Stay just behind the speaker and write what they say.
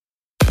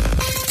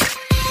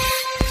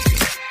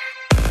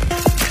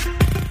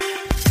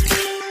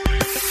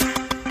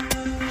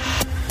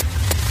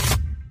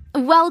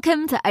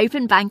Welcome to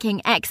Open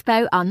Banking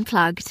Expo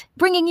Unplugged,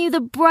 bringing you the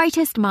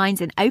brightest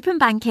minds in open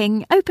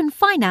banking, open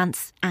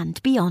finance,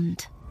 and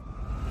beyond.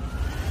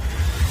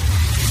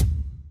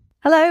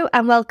 Hello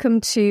and welcome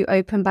to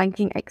Open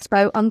Banking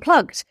Expo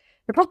Unplugged,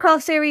 the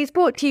podcast series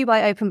brought to you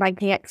by Open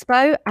Banking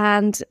Expo,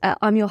 and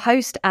I'm your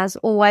host as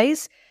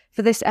always.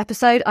 For this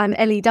episode, I'm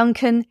Ellie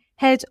Duncan,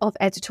 Head of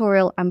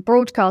Editorial and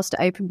Broadcast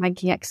at Open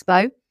Banking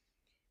Expo.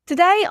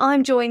 Today,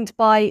 I'm joined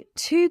by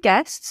two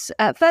guests.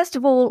 First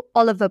of all,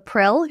 Oliver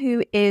Prill,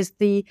 who is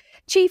the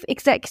Chief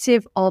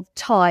Executive of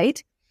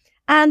Tide,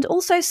 and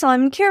also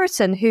Simon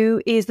Cureton,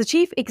 who is the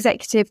Chief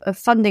Executive of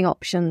Funding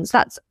Options.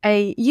 That's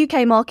a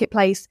UK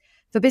marketplace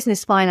for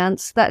business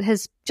finance that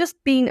has just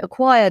been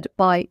acquired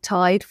by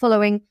Tide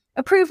following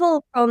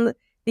approval from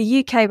the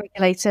UK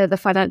regulator, the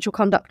Financial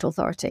Conduct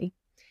Authority.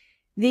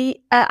 The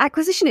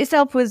acquisition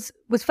itself was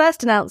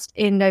first announced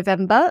in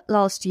November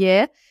last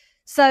year.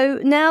 So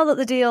now that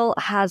the deal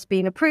has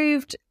been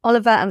approved,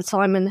 Oliver and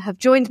Simon have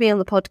joined me on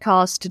the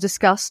podcast to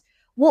discuss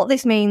what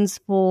this means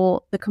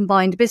for the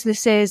combined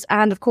businesses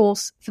and, of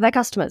course, for their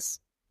customers.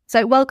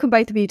 So welcome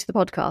both of you to the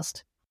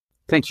podcast.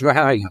 Thank you for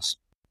having us.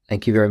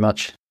 Thank you very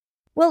much.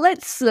 Well,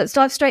 let's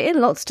dive straight in.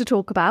 Lots to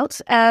talk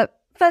about.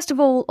 First of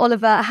all,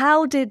 Oliver,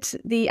 how did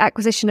the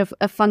acquisition of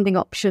Funding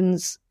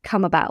Options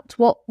come about?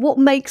 What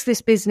makes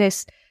this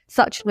business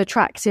such an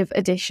attractive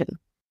addition?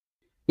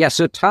 Yeah,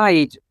 so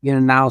Tide,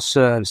 now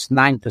serves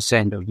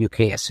 9% of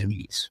UK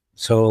SMEs.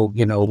 So,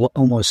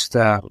 almost,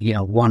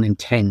 1 in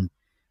 10,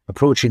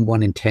 approaching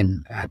 1 in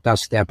 10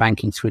 does their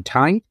banking through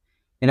Tide.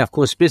 And of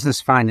course, business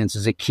finance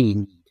is a key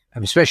need,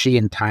 especially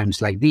in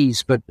times like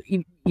these, but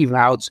even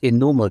out in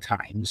normal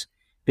times,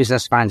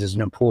 business finance is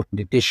an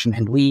important addition.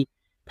 And we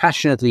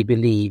passionately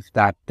believe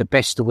that the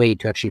best way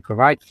to actually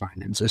provide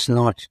finance is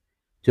not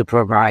to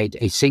provide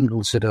a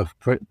single sort of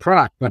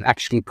product, but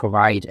actually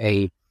provide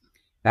a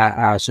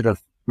sort of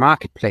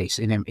marketplace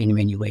in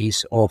many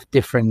ways of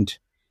different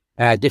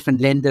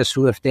lenders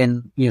who have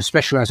then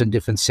specialized in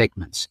different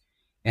segments.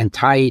 And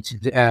Tide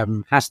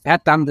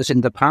had done this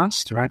in the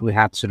past, right? We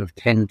had sort of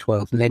 10,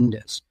 12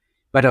 lenders.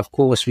 But of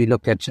course, we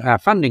looked at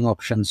Funding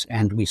Options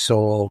and we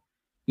saw,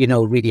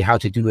 really how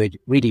to do it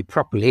really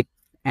properly.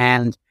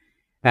 And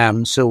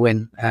so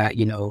when,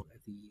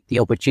 the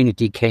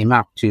opportunity came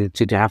up to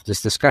have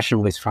this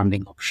discussion with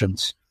Funding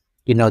Options,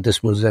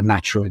 this was a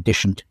natural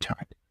addition to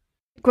Tide.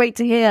 Great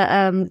to hear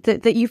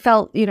that you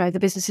felt, the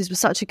businesses were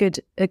such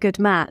a good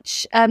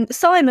match.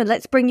 Simon,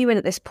 let's bring you in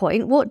at this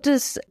point. What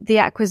does the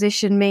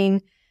acquisition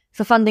mean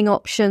for Funding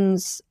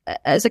Options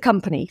as a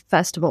company,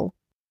 first of all?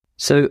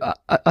 So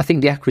I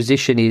think the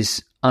acquisition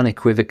is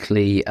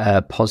unequivocally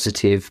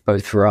positive,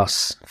 both for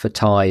us, for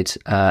Tide,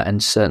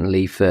 and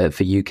certainly for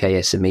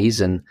UK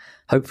SMEs, and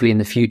hopefully in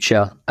the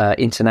future,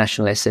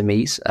 international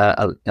SMEs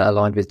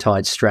aligned with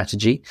Tide's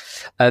strategy.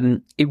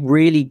 It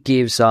really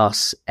gives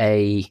us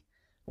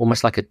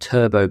almost like a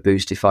turbo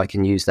boost, if I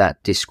can use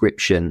that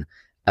description,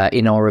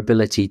 in our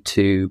ability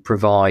to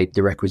provide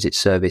the requisite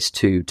service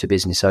to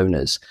business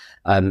owners.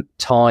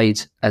 Tide,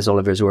 as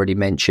Oliver has already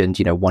mentioned,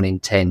 1 in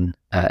 10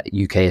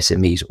 UK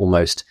SMEs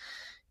almost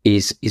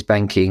is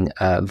banking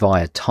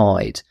via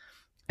Tide.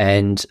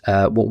 And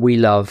what we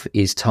love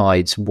is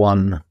Tide's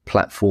one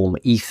platform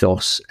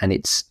ethos and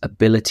its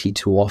ability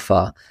to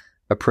offer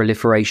a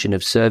proliferation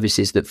of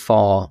services that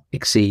far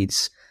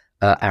exceeds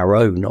our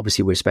own.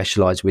 Obviously, we're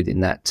specialised within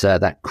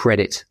that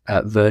credit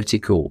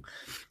vertical,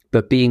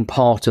 but being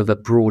part of a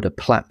broader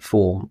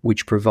platform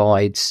which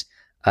provides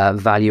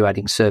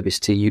value-adding services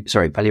to UK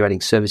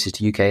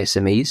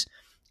SMEs,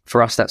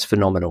 for us that's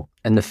phenomenal.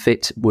 And the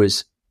fit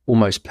was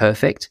almost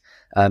perfect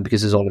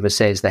because, as Oliver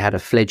says, they had a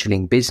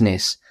fledgling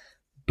business,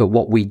 but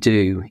what we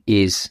do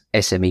is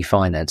SME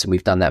finance, and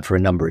we've done that for a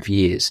number of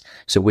years.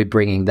 So we're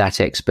bringing that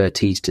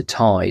expertise to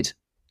Tide.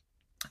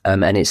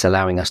 And it's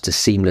allowing us to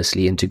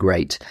seamlessly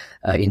integrate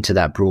into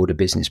that broader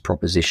business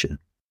proposition.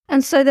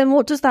 And so then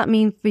what does that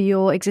mean for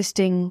your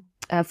existing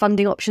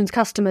Funding Options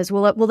customers?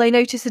 Will they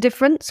notice a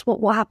difference?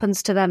 What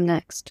happens to them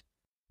next?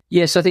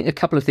 Yes, I think a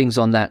couple of things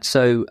on that.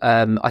 So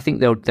I think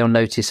they'll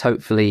notice,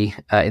 hopefully,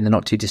 in the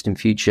not too distant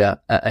future,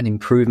 an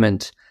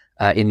improvement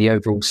in the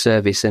overall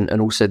service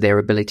and also their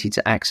ability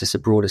to access a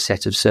broader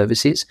set of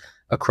services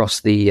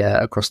across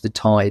the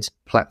Tide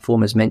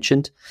platform, as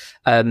mentioned.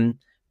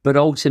 But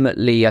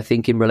ultimately, I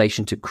think in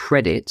relation to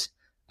credit,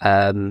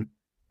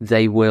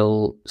 they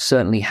will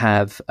certainly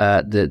have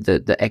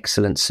the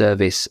excellent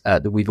service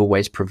that we've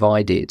always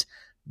provided.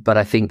 But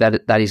I think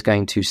that is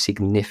going to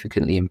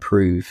significantly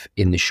improve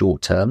in the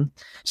short term.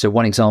 So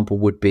one example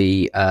would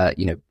be,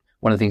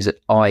 one of the things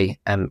that I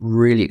am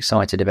really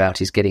excited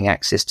about is getting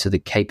access to the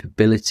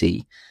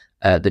capability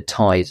that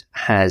Tide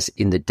has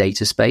in the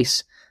data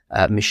space,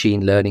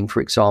 machine learning, for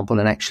example,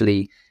 and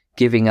actually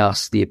giving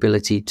us the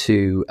ability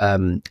to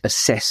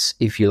assess,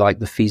 if you like,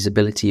 the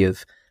feasibility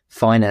of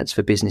finance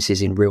for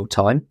businesses in real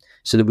time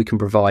so that we can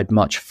provide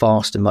much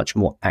faster, much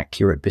more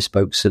accurate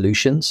bespoke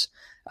solutions.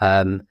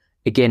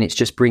 Again, it's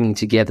just bringing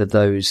together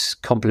those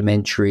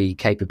complementary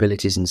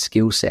capabilities and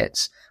skill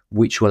sets,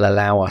 which will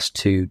allow us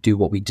to do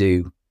what we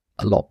do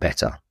a lot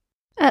better.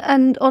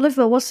 And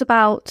Oliver, what's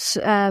about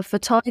for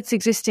Tide's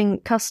existing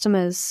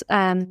customers?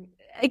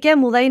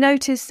 Again, will they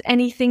notice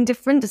anything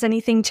different? Does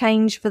anything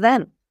change for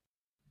them?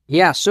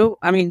 Yeah, so,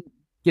 I mean,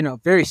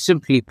 very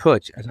simply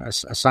put,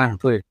 as Simon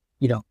put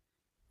it,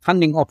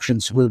 funding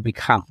options will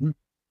become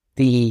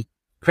the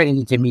credit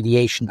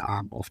intermediation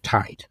arm of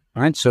Tide,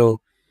 right? So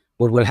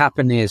what will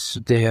happen is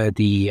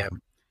the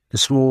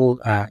small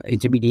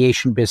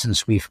intermediation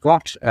business we've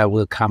got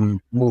will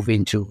move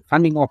into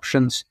funding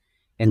options,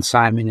 and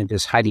Simon and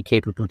his highly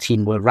capable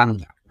team will run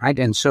that, right?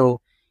 And so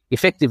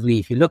effectively,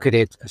 if you look at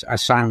it,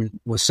 as Simon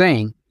was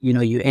saying,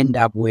 you end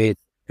up with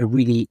a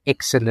really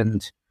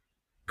excellent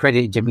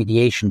credit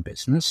intermediation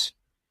business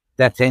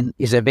that then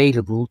is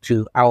available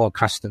to our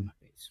customer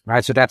base,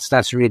 right? So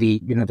that's really,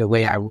 the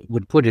way I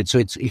would put it. So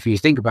it's, if you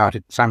think about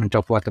it, Simon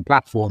talked about the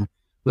platform,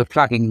 we're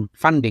plugging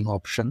funding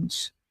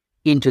options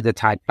into the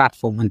Tide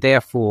platform, and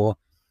therefore,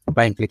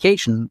 by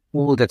implication,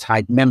 all the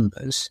Tide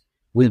members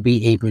will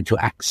be able to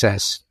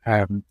access,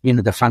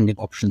 the funding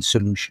option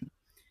solution.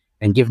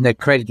 And given that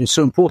credit is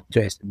so important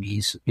to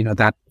SMEs,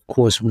 that of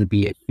course will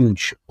be a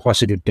huge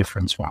positive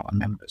difference for our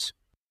members.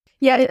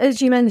 Yeah,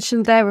 as you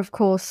mentioned there, of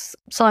course,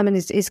 Simon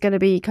is going to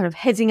be kind of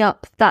heading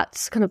up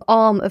that kind of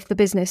arm of the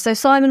business. So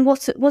Simon,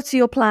 what's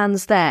your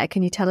plans there?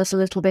 Can you tell us a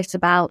little bit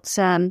about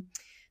sort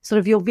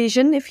of your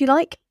vision, if you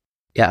like?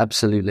 Yeah,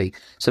 absolutely.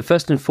 So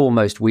first and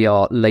foremost, we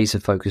are laser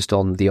focused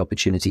on the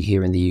opportunity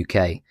here in the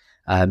UK.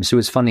 So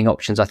as funding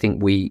options, I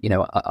think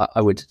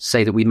I would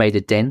say that we made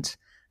a dent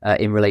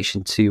in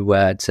relation to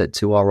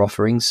our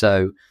offering.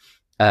 So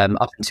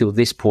up until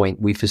this point,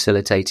 we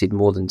facilitated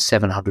more than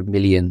 £700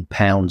 million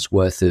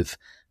worth of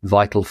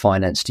vital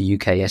finance to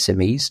UK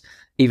SMEs.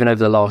 Even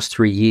over the last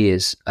 3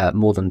 years,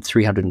 more than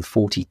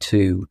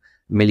 £342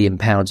 million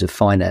of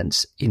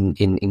finance in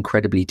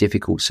incredibly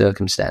difficult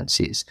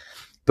circumstances.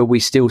 But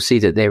we still see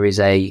that there is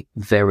a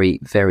very,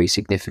 very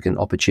significant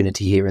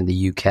opportunity here in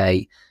the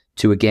UK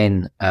to,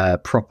 again,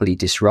 properly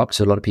disrupt.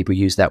 So a lot of people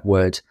use that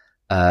word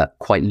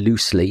quite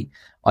loosely.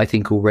 I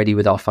think already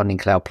with our Funding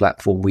Cloud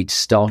platform, we'd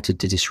started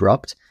to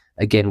disrupt.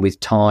 Again,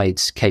 with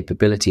Tide's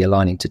capability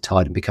aligning to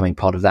Tide and becoming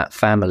part of that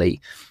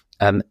family,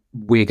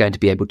 we're going to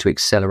be able to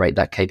accelerate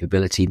that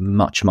capability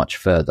much, much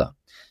further.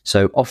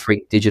 So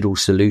offering digital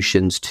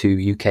solutions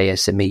to UK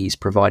SMEs,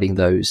 providing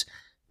those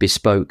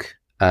bespoke,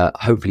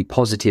 hopefully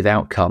positive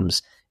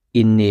outcomes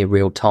in near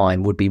real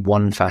time would be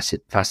one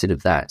facet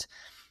of that.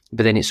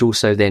 But then it's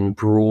also then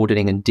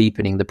broadening and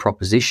deepening the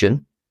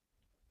proposition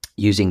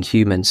using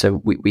humans.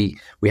 So we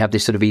have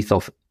this sort of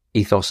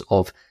ethos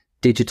of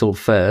digital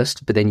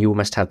first, but then you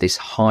almost have this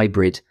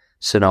hybrid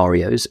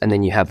scenarios, and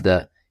then you have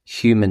the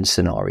human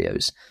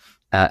scenarios.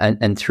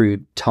 And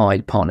through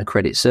Tide Partner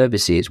Credit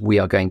Services, we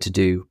are going to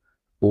do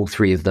all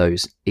three of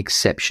those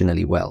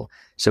exceptionally well.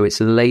 So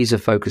it's laser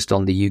focused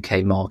on the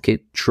UK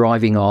market,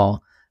 driving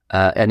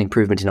an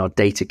improvement in our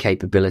data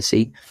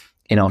capability,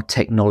 in our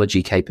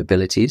technology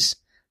capabilities,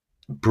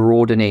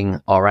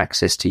 broadening our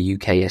access to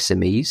UK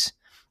SMEs,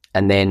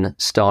 and then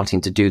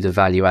starting to do the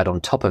value add on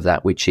top of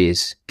that, which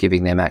is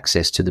giving them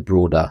access to the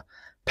broader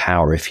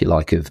power, if you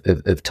like,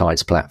 of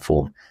Tide's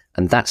platform.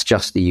 And that's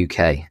just the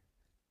UK.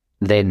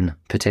 Then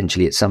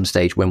potentially at some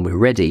stage when we're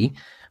ready,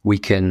 we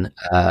can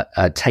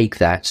take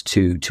that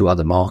to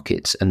other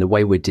markets. And the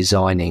way we're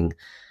designing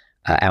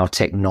our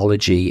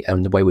technology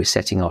and the way we're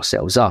setting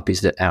ourselves up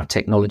is that our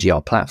technology,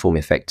 our platform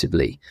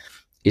effectively,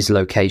 is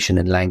location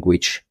and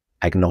language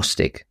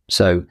agnostic.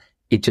 So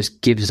it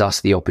just gives us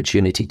the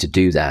opportunity to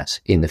do that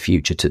in the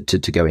future,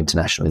 to go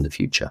international in the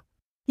future.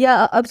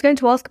 Yeah, I was going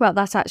to ask about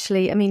that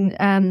actually. I mean,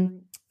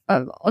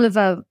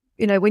 Oliver,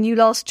 when you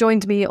last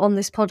joined me on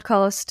this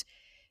podcast,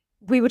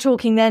 we were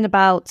talking then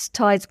about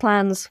Tide's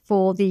plans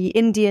for the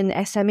Indian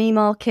SME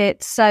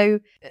market. So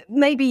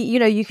maybe,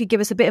 you could give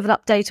us a bit of an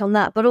update on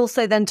that, but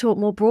also then talk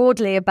more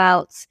broadly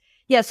about,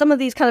 some of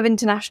these kind of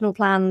international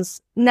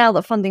plans now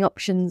that funding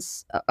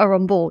options are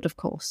on board, of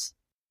course.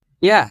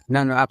 Yeah,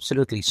 no,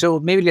 absolutely. So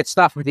maybe let's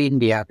start with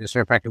India.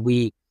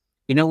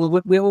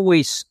 We're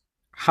always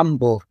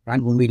humble,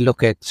 right, when we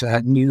look at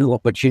new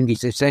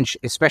opportunities,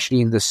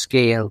 especially in the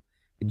scale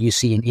that you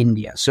see in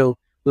India. So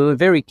we were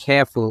very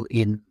careful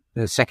in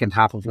the second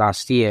half of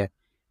last year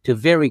to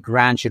very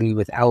gradually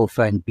with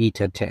alpha and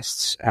beta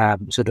tests,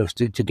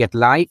 to get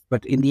live.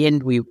 But in the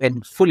end, we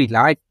went fully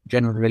live,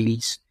 general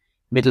release,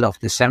 middle of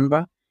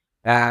December.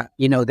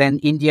 Then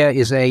India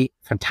is a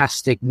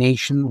fantastic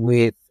nation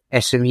with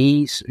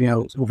SMEs,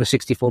 over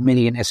 64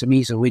 million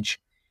SMEs, of which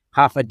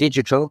half are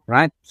digital,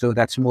 right? So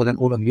that's more than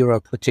all of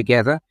Europe put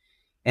together.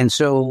 And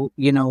so,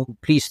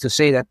 pleased to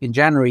say that in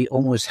January,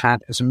 almost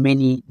had as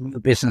many new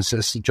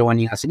businesses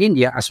joining us in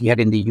India as we had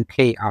in the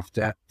UK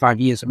after 5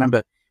 years.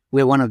 Remember,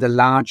 we're one of the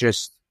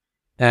largest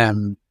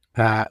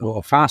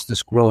or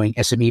fastest growing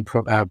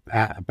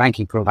SME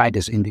banking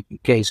providers in the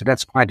UK. So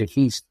that's quite a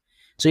feast.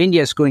 So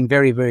India is going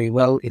very, very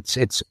well.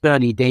 It's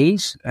early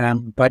days,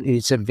 but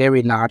it's a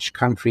very large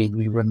country, and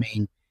we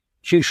remain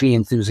hugely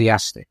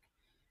enthusiastic.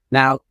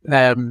 Now,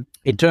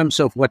 in terms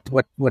of what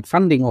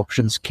funding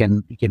options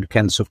can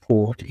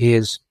support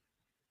is,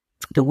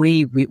 the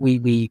way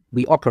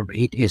we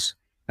operate is,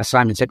 as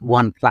Simon said,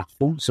 one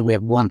platform. So we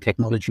have one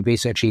technology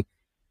base. Actually,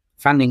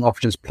 funding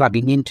options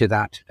plugging into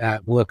that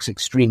works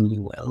extremely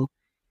well.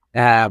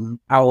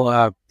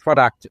 Our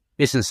product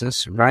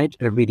businesses, right,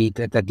 are really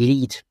that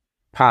lead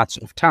parts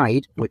of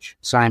Tide, which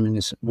Simon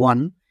is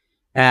one,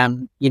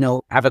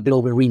 have a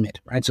global remit,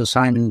 right? So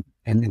Simon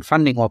and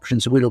funding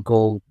options will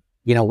go,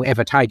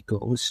 wherever Tide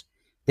goes.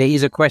 There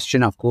is a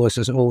question, of course,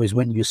 as always,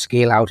 when you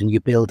scale out and you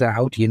build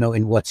out,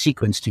 in what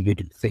sequence do you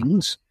do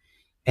things?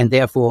 And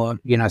therefore,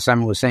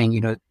 Simon was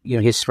saying,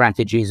 his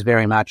strategy is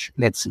very much,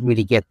 let's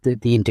really get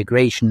the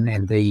integration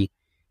and the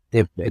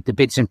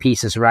bits and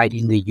pieces right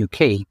in the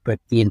UK. But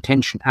the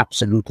intention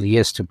absolutely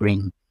is to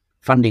bring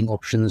funding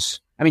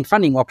options. I mean,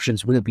 funding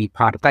options will be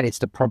part of that. It's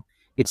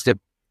the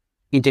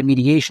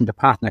intermediation, the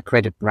partner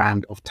credit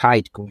brand of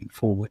Tide going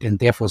forward. And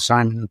therefore,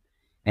 Simon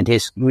and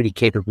his really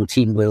capable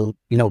team will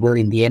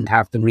in the end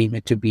have the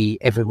remit to be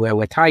everywhere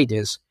where Tide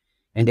is.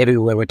 And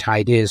everywhere where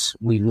Tide is,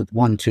 we would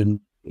want to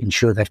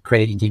ensure that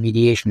credit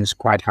intermediation is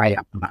quite high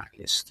up on our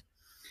list.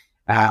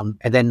 And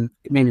then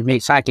maybe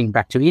cycling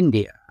back to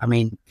India. I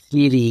mean,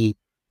 clearly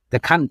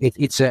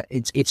it's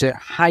a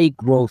high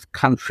growth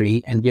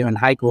country, and in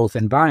high growth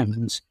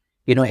environments,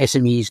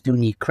 SMEs do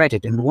need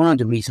credit. And one of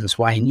the reasons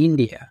why in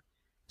India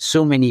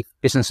so many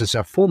businesses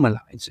are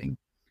formalizing,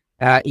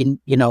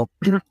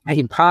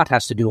 in part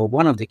has to do, or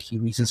one of the key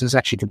reasons is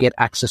actually to get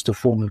access to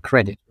formal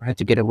credit, right?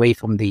 To get away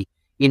from the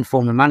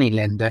informal money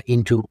lender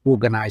into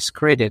organized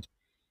credit.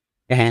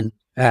 And,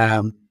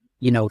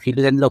 if you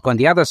then look on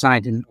the other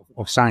side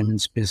of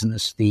Simon's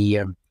business,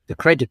 the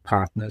credit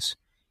partners,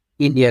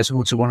 India is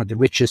also one of the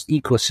richest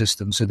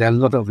ecosystems. So there are a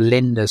lot of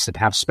lenders that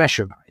have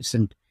specialized.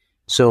 And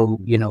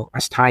so,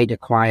 as Tide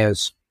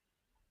acquires,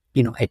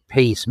 at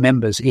pace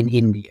members in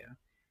India,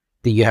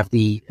 you have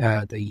the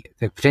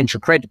potential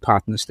credit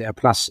partners there,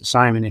 plus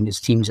Simon and his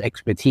team's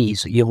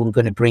expertise. You're all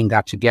going to bring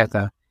that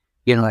together,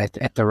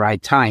 at the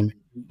right time.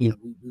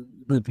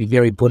 We'll be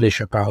very bullish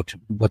about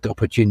what the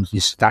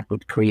opportunities that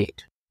would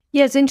create.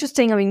 Yeah, it's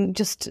interesting. I mean,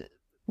 just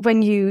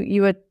when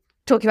you were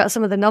talking about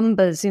some of the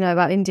numbers,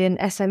 about Indian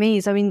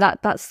SMEs, I mean,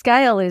 that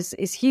scale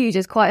is huge.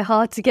 It's quite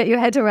hard to get your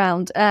head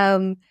around,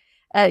 when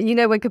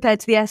compared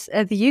to the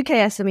UK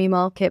SME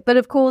market. But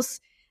of course,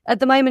 at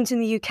the moment in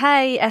the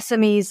UK,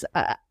 SMEs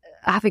are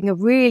having a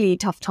really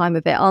tough time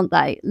of it, aren't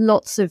they?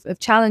 Lots of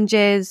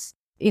challenges,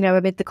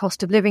 amid the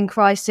cost of living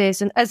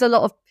crisis. And as a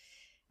lot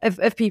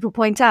of people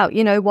point out,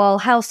 while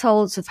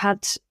households have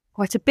had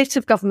quite a bit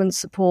of government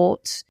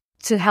support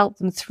to help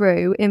them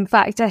through, in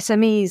fact,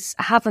 SMEs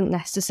haven't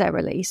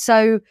necessarily.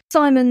 So,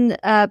 Simon,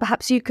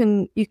 perhaps you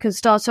can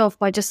start off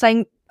by just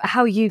saying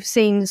how you've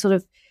seen sort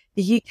of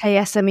the UK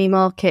SME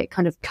market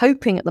kind of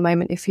coping at the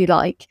moment, if you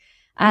like,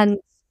 and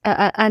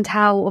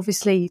how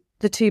obviously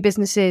the two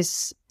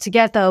businesses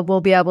together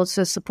will be able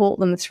to support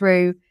them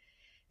through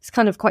this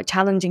kind of quite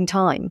challenging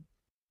time.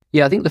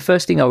 Yeah, I think the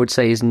first thing I would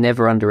say is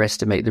never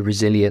underestimate the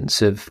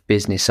resilience of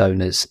business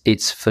owners.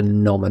 It's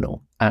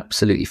phenomenal,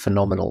 absolutely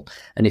phenomenal.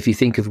 And if you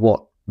think of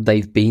what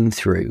they've been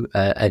through,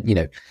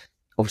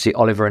 obviously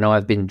Oliver and I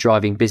have been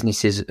driving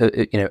businesses,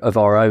 of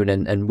our own,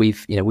 and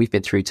we've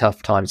been through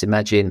tough times.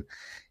 Imagine,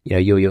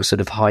 your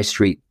sort of high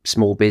street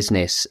small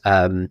business.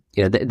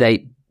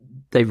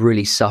 They've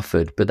really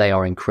suffered, but they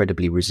are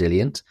incredibly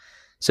resilient.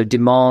 So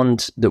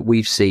demand that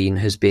we've seen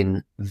has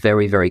been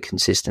very, very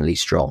consistently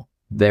strong.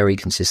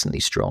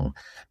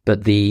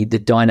 But the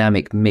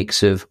dynamic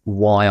mix of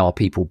why are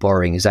people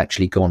borrowing has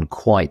actually gone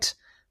quite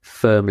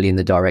firmly in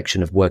the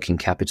direction of working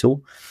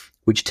capital,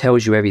 which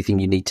tells you everything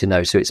you need to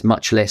know. So it's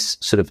much less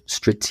sort of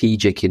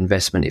strategic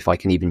investment, if I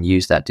can even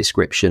use that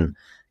description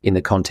in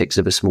the context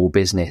of a small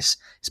business.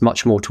 It's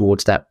much more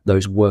towards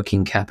those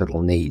working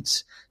capital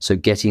needs. So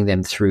getting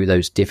them through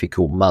those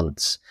difficult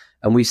months.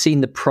 And we've seen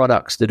the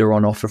products that are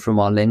on offer from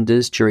our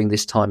lenders during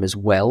this time as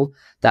well.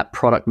 That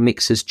product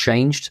mix has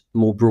changed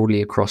more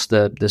broadly across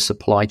the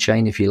supply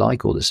chain, if you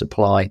like, or the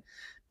supply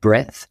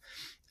breadth.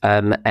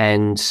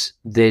 And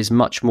there's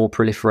much more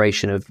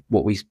proliferation of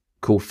what we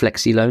call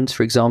flexi loans,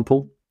 for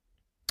example.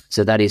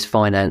 So that is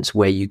finance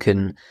where you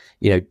can,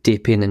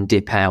 dip in and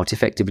dip out.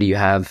 Effectively, you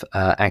have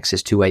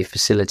access to a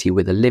facility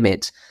with a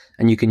limit,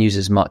 and you can use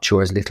as much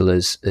or as little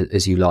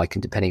as you like.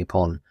 And depending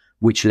upon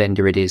which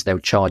lender it is, they'll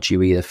charge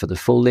you either for the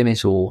full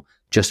limit or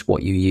just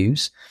what you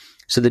use.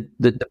 So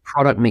the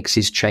product mix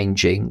is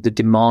changing. The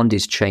demand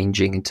is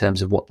changing in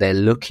terms of what they're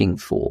looking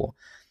for.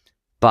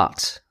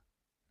 But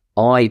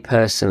I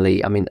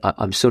personally,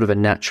 I'm sort of a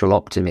natural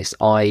optimist.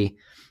 I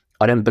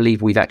don't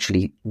believe we've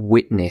actually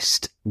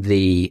witnessed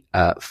the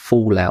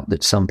fallout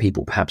that some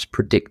people perhaps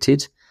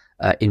predicted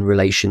in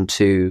relation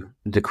to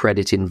the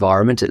credit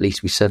environment. At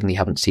least we certainly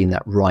haven't seen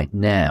that right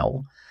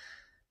now.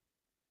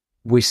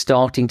 We're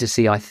starting to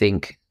see, I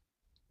think,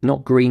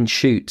 not green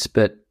shoots,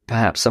 but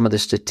perhaps some of the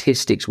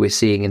statistics we're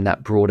seeing in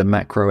that broader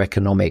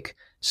macroeconomic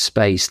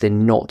space, they're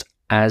not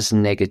as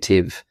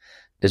negative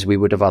as we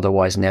would have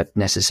otherwise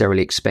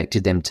necessarily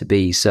expected them to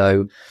be.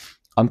 So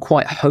I'm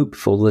quite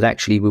hopeful that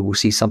actually we will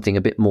see something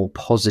a bit more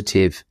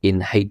positive in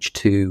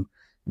H2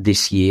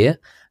 this year.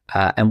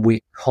 And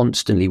we're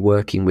constantly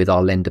working with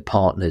our lender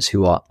partners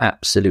who are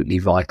absolutely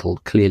vital,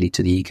 clearly,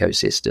 to the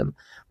ecosystem.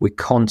 We're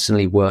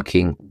constantly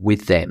working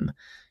with them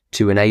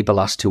to enable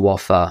us to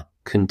offer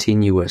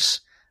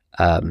continuous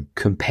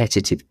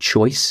competitive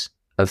choice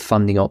of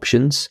funding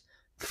options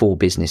for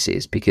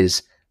businesses,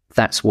 because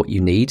that's what you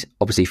need.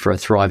 Obviously, for a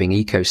thriving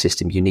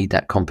ecosystem, you need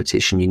that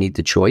competition, you need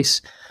the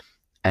choice.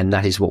 And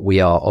that is what we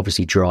are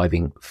obviously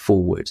driving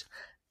forward.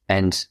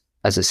 And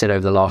as I said, over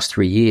the last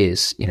 3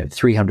 years,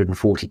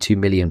 342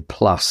 million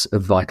plus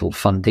of vital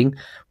funding.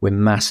 We're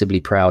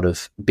massively proud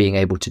of being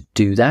able to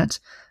do that.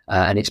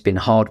 And it's been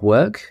hard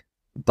work,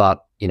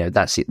 but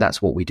that's it.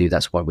 That's what we do.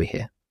 That's why we're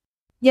here.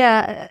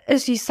 Yeah,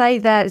 as you say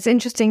there, it's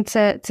interesting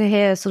to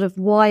hear sort of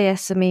why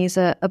SMEs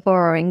are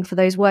borrowing for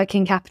those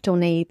working capital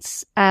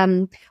needs.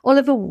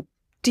 Oliver,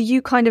 do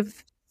you kind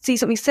of see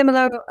something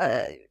similar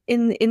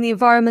in the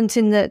environment,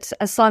 in that,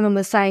 as Simon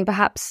was saying,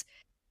 perhaps,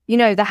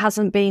 there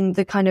hasn't been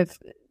the kind of,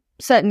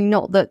 certainly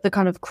not the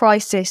kind of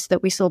crisis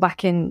that we saw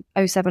back in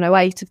 07,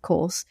 08, of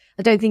course.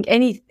 I don't think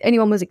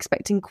anyone was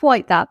expecting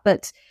quite that,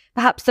 but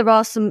perhaps there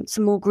are some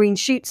more green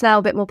shoots now,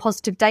 a bit more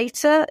positive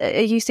data.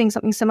 Are you seeing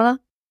something similar?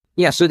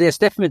 Yeah, so there's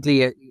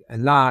definitely a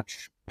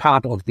large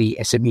part of the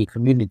SME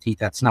community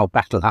that's now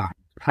battle hard,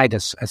 right?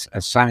 As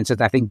Simon said,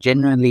 I think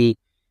genuinely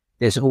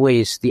there's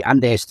always the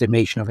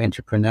underestimation of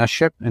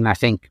entrepreneurship. And I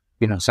think,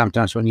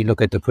 sometimes when you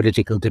look at the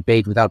political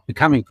debate without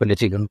becoming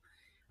political,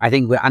 I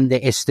think we're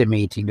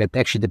underestimating that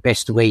actually the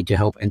best way to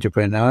help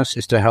entrepreneurs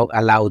is to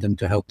allow them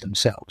to help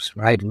themselves,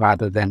 right?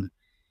 Rather than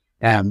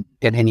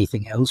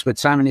anything else. But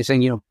Simon is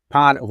saying,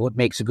 part of what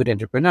makes a good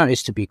entrepreneur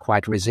is to be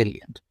quite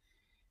resilient.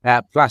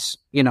 Plus,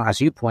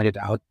 as you pointed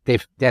out,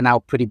 they're now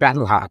pretty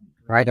battle hardened,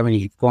 right? I mean,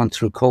 you've gone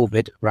through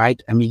COVID,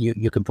 right? I mean,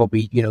 you can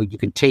probably, you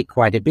can take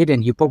quite a bit,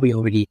 and you probably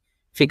already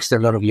fixed a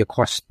lot of your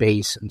cost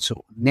base and so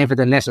on.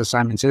 Nevertheless, as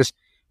Simon says,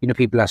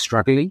 people are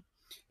struggling.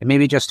 And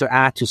maybe just to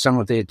add to some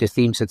of the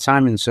themes that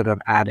Simon sort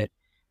of added,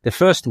 the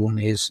first one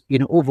is,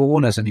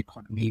 overall as an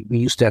economy, we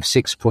used to have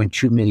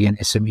 6.2 million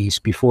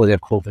SMEs before the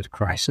COVID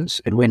crisis,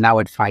 and we're now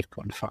at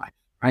 5.5,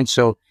 right?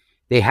 So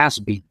there has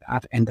been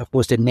that. And of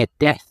course, the net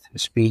death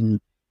has been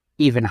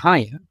even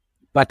higher,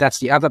 but that's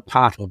the other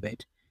part of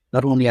it.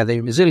 Not only are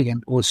they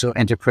resilient, also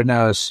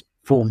entrepreneurs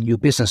form new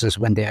businesses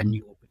when there are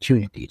new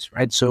opportunities,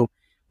 right? So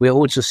we're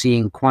also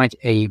seeing quite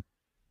a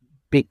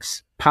big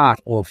part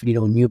of,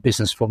 new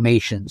business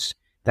formations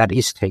that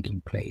is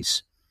taking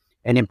place.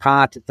 And in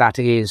part, that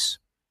is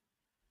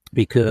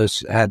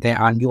because there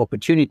are new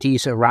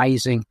opportunities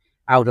arising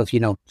out of,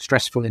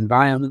 stressful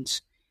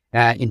environments.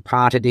 In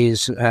part, it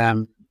is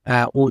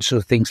also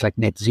things like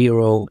net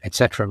zero,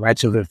 etc., right?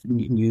 So the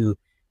new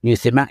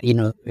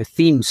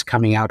themes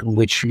coming out on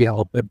which,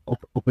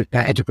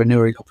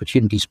 entrepreneurial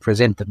opportunities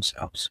present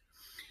themselves.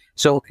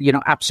 So,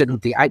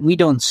 absolutely, we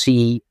don't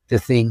see the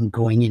thing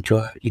going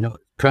into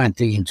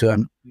currently into a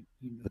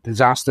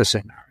disaster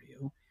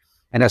scenario.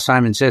 And as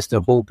Simon says,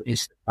 the hope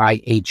is by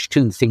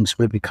H2, things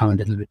will become a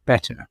little bit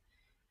better.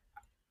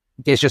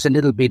 There's just a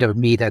little bit of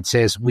me that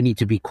says we need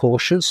to be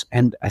cautious.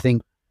 And I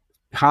think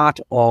part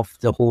of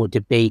the whole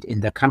debate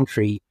in the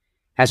country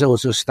has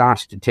also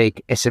started to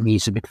take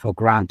SMEs a bit for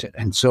granted.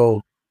 And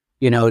so,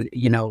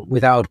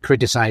 without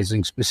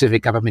criticizing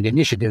specific government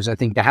initiatives, I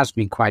think there has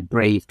been quite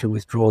brave to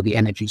withdraw the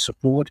energy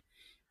support.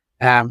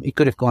 It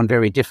could have gone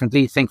very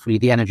differently. Thankfully,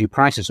 the energy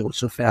prices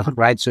also fell,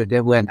 right? So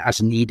they weren't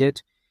as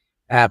needed.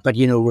 But,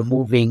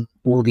 removing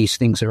all these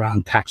things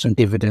around tax and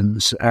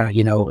dividends,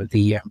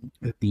 the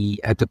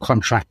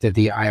contract of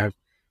the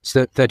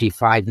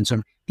IR35 and so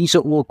on, these are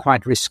all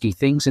quite risky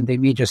things, and they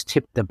may just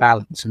tip the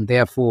balance. And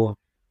therefore,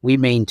 we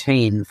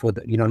maintain for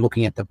the,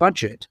 looking at the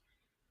budget,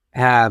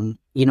 at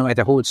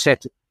a whole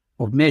set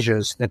of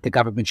measures that the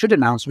government should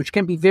announce, which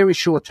can be very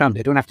short term.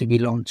 They don't have to be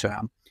long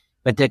term,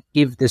 but that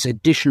give this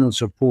additional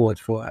support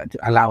for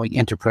allowing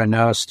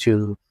entrepreneurs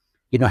to,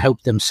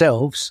 help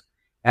themselves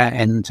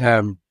and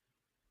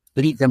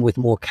leave them with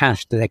more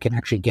cash that they can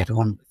actually get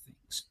on with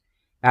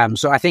things.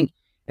 So I think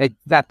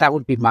that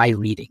would be my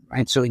reading,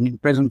 right? So in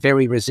present,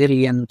 very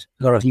resilient,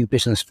 a lot of new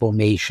business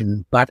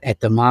formation, but at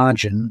the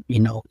margin,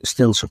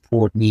 still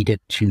support needed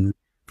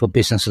for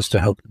businesses to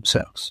help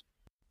themselves.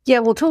 Yeah,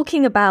 well,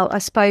 talking about, I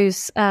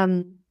suppose,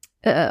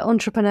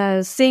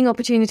 entrepreneurs seeing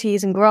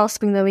opportunities and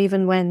grasping them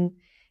even when,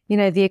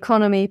 the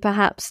economy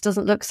perhaps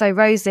doesn't look so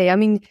rosy. I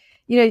mean,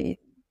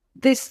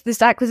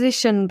 this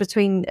acquisition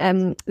between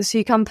the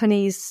two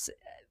companies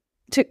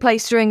took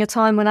place during a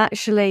time when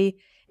actually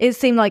it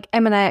seemed like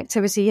M&A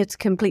activity had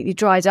completely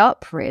dried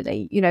up,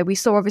 really. We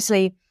saw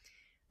obviously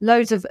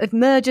loads of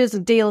mergers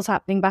and deals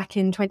happening back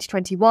in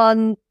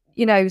 2021,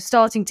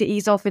 starting to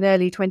ease off in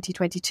early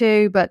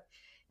 2022. But,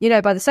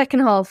 by the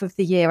second half of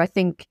the year, I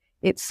think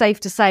it's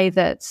safe to say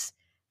that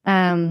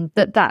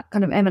that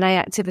kind of M&A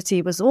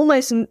activity was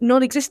almost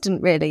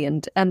non-existent, really.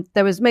 And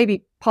there was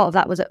maybe part of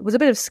that was a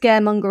bit of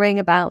scaremongering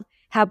about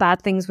how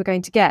bad things were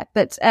going to get.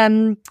 But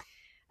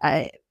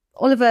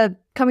Oliver,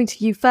 coming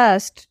to you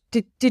first,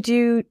 did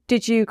you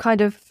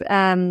kind of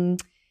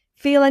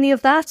feel any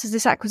of that as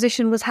this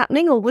acquisition was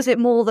happening, or was it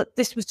more that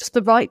this was just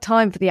the right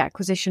time for the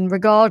acquisition,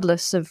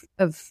 regardless of?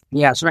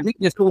 Yeah, so I think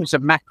there's always a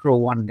macro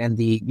one and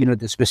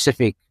the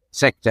specific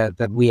sector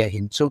that we are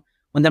in. So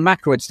on the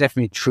macro, it's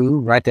definitely true,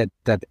 right,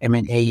 that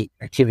M&A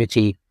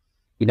activity,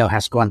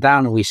 has gone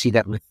down, and we see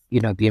that with,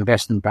 the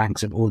investment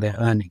banks and all their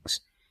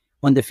earnings.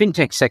 On the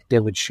fintech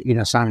sector, which,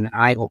 Simon and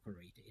I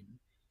operate in,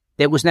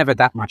 there was never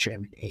that much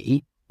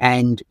M&A.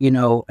 And,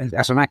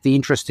 as a fact, the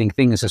interesting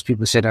thing is, as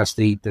people said, as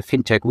the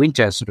fintech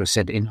winter sort of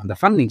set in on the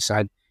funding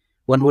side,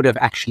 one would have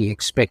actually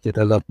expected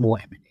a lot more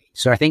M&A.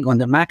 So I think on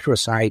the macro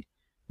side,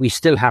 we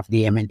still have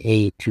the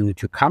M&A to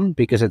come,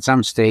 because at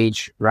some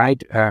stage,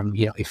 right,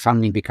 if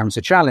funding becomes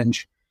a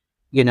challenge,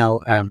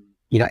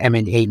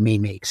 M&A may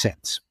make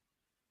sense.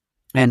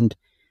 And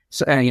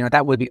so,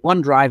 that would be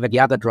one driver. The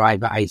other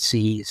driver I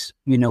see is,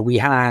 we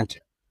had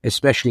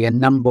especially a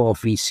number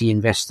of VC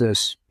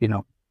investors,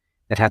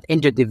 that had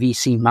entered the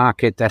VC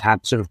market that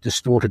had sort of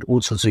distorted all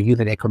sorts of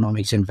unit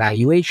economics and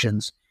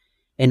valuations.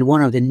 And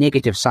one of the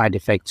negative side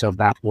effects of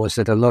that was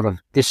that a lot of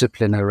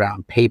discipline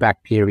around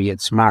payback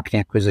periods, marketing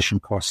acquisition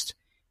costs,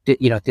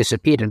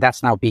 disappeared. And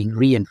that's now being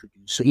reintroduced.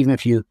 So even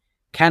if you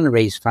can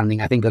raise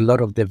funding, I think a lot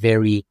of the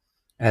very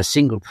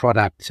single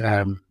product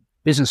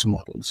business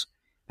models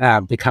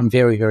become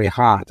very, very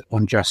hard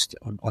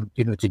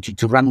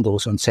to run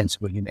those on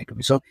sensible unit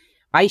economics. So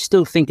I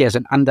still think there's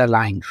an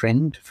underlying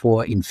trend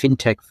in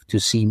fintech to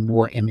see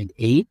more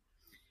M&A.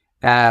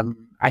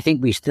 I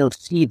think we still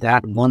see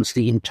that once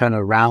the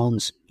internal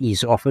rounds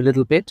ease off a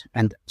little bit.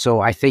 And so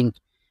I think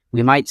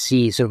we might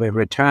see sort of a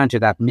return to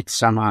that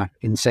midsummer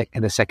in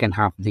the second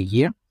half of the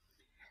year.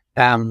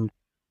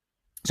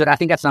 So I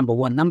think that's number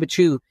one. Number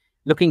two,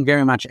 looking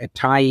very much at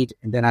Tide,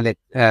 and then I'll let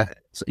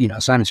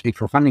Simon speak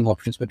for funding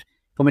options. But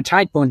from a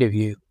Tide point of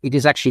view, it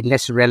is actually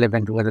less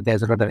relevant whether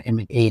there's a lot of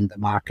M&A in the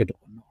market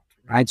or not,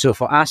 right? So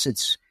for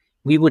us,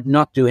 we would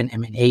not do an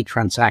M&A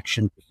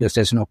transaction because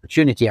there's an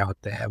opportunity out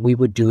there. We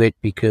would do it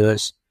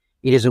because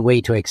it is a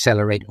way to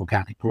accelerate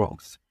organic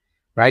growth,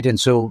 right? And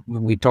so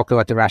when we talk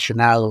about the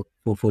rationale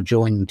for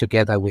joining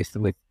together with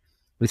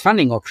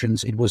funding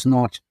options, it was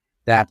not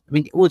that. I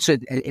mean, also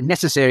a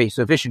necessary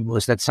sufficient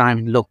was that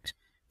Simon looked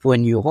for a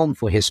new home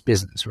for his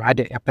business,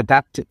 right? But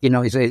that,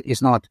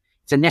 is not.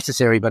 It's a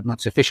necessary but not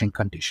sufficient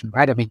condition,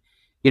 right? I mean,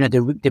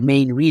 the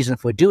main reason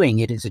for doing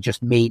it is it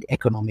just made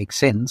economic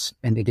sense,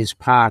 and it is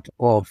part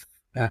of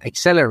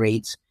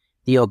accelerates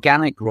the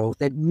organic growth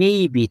that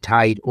may be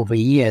Tide over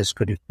years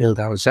could have built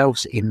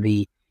ourselves in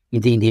the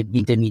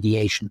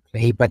intermediation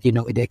play, but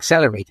it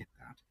accelerated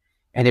that,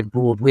 and it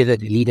brought with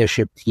it a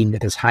leadership team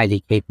that is highly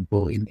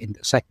capable in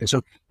the sector.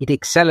 So it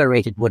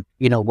accelerated what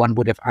one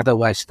would have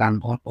otherwise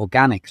done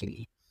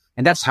organically,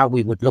 and that's how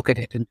we would look at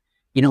it. And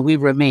we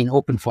remain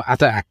open for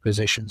other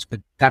acquisitions, but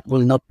that will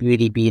not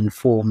really be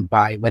informed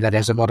by whether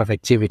there's a lot of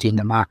activity in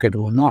the market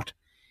or not.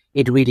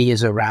 It really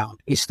is around,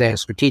 is there a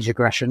strategic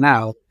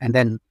rationale? And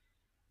then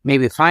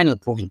maybe a final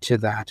point to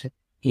that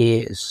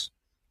is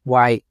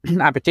why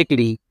I'm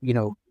particularly,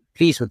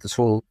 pleased with this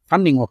whole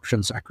funding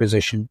options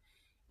acquisition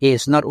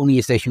is not only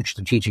is there a huge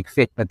strategic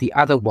fit, but the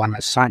other one,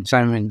 as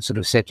Simon sort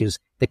of said, is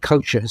the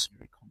cultures.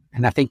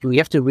 And I think we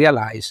have to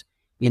realize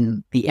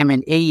in the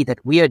M&A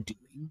that we are doing,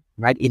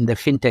 right, in the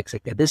fintech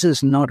sector, this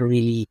is not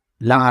really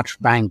large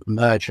bank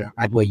merger,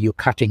 right, where you're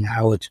cutting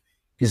out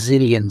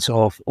gazillions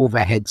of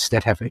overheads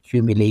that have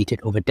accumulated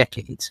over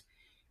decades.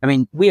 I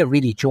mean, we are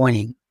really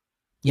joining,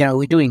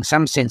 we're doing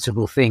some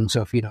sensible things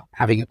of,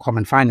 having a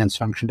common finance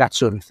function, that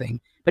sort of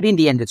thing. But in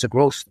the end, it's a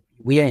growth story.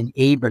 We are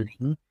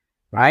enabling,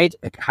 right,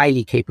 a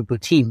highly capable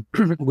team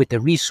with the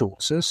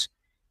resources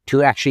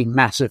to actually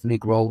massively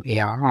grow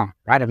ARR,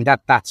 right? I mean,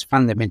 that's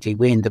fundamentally,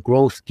 we're in the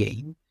growth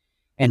game.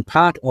 And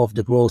part of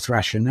the growth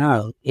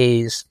rationale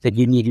is that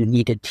you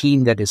need a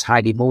team that is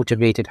highly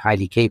motivated,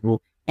 highly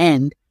capable,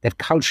 and that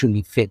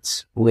culturally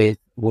fits with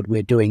what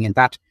we're doing. And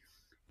that,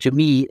 to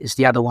me, is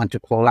the other one to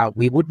call out.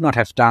 We would not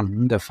have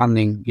done the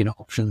funding,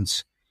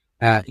 options,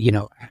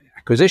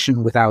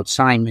 acquisition without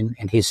Simon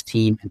and his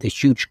team and the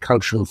huge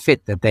cultural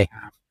fit that they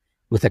have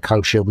with the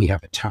culture we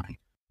have at Tide.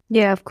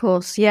 Yeah, of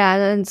course. Yeah.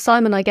 And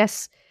Simon, I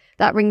guess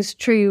that rings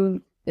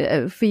true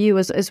for you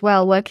as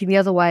well, working the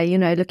other way,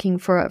 looking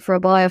for a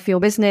buyer for your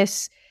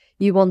business.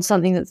 You want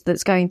something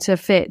that's going to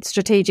fit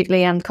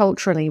strategically and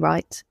culturally,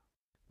 right?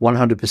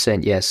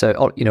 100%, yeah. So,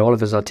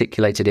 Oliver's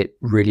articulated it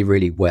really,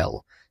 really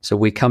well. So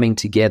we're coming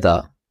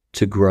together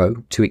to grow,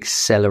 to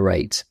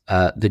accelerate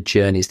the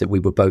journeys that we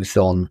were both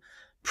on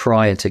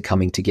prior to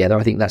coming together.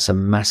 I think that's a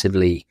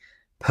massively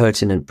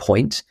pertinent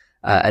point.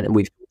 And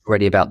we've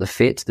already about the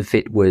fit. The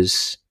fit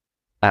was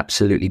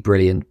absolutely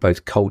brilliant,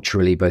 both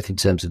culturally, both in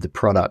terms of the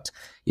product.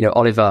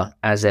 Oliver,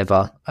 as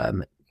ever,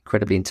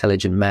 incredibly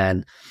intelligent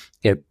man.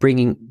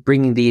 Bringing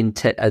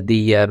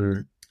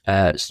the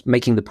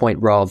making the point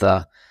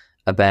rather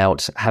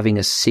about having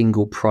a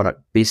single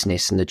product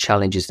business and the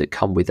challenges that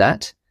come with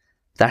that.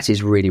 That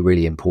is really,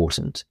 really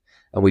important.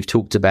 And we've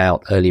talked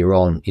about earlier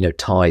on,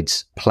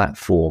 Tide's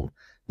platform,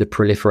 the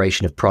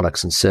proliferation of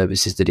products and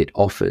services that it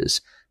offers.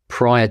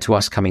 Prior to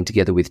us coming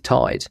together with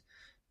Tide,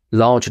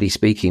 largely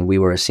speaking, we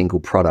were a single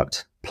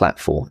product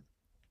platform.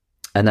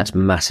 And that's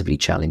massively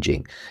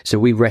challenging. So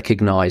we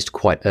recognized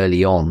quite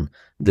early on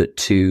that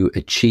to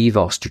achieve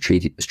our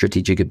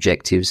strategic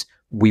objectives,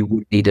 we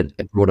would need a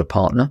broader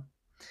partner.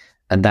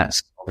 And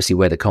that's obviously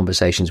where the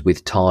conversations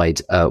with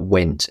Tide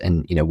went.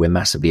 And, we're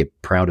massively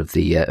proud of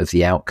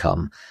the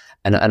outcome.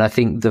 And I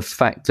think the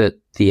fact that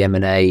the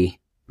M&A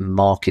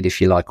market,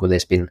 if you like, where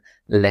there's been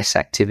less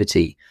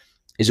activity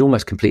is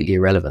almost completely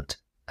irrelevant.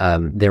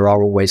 There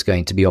are always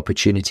going to be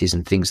opportunities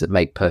and things that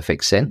make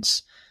perfect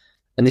sense.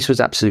 And this was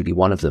absolutely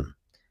one of them.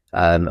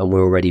 And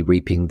we're already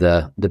reaping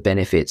the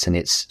benefits, and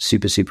it's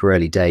super, super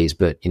early days,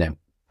 but,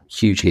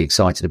 hugely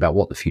excited about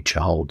what the future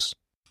holds.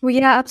 Well,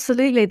 yeah,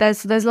 absolutely.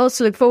 There's lots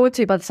to look forward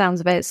to by the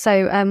sounds of it.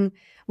 So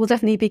we'll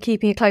definitely be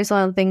keeping a close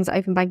eye on things at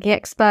Open Banking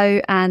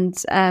Expo. And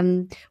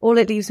all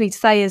it leaves me to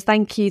say is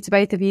thank you to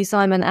both of you,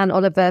 Simon and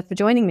Oliver, for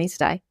joining me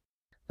today.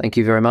 Thank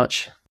you very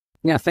much.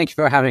 Yeah, thank you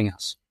for having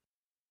us.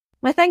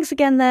 My thanks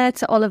again there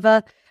to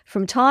Oliver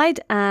from Tide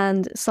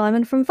and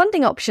Simon from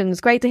Funding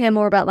Options. Great to hear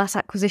more about that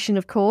acquisition,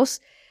 of course.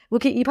 We'll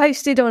keep you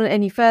posted on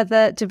any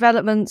further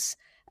developments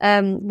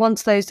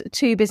once those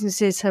two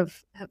businesses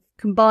have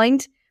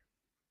combined.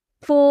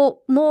 For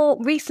more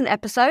recent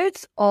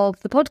episodes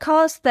of the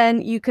podcast,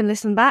 then you can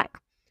listen back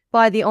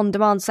via the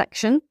on-demand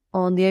section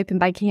on the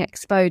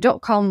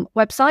openbankingexpo.com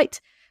website.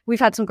 We've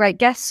had some great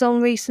guests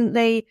on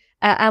recently,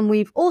 and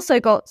we've also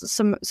got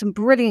some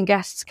brilliant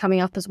guests coming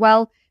up as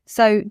well.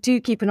 So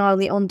do keep an eye on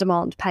the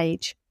on-demand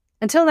page.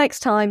 Until next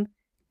time,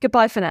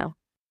 goodbye for now.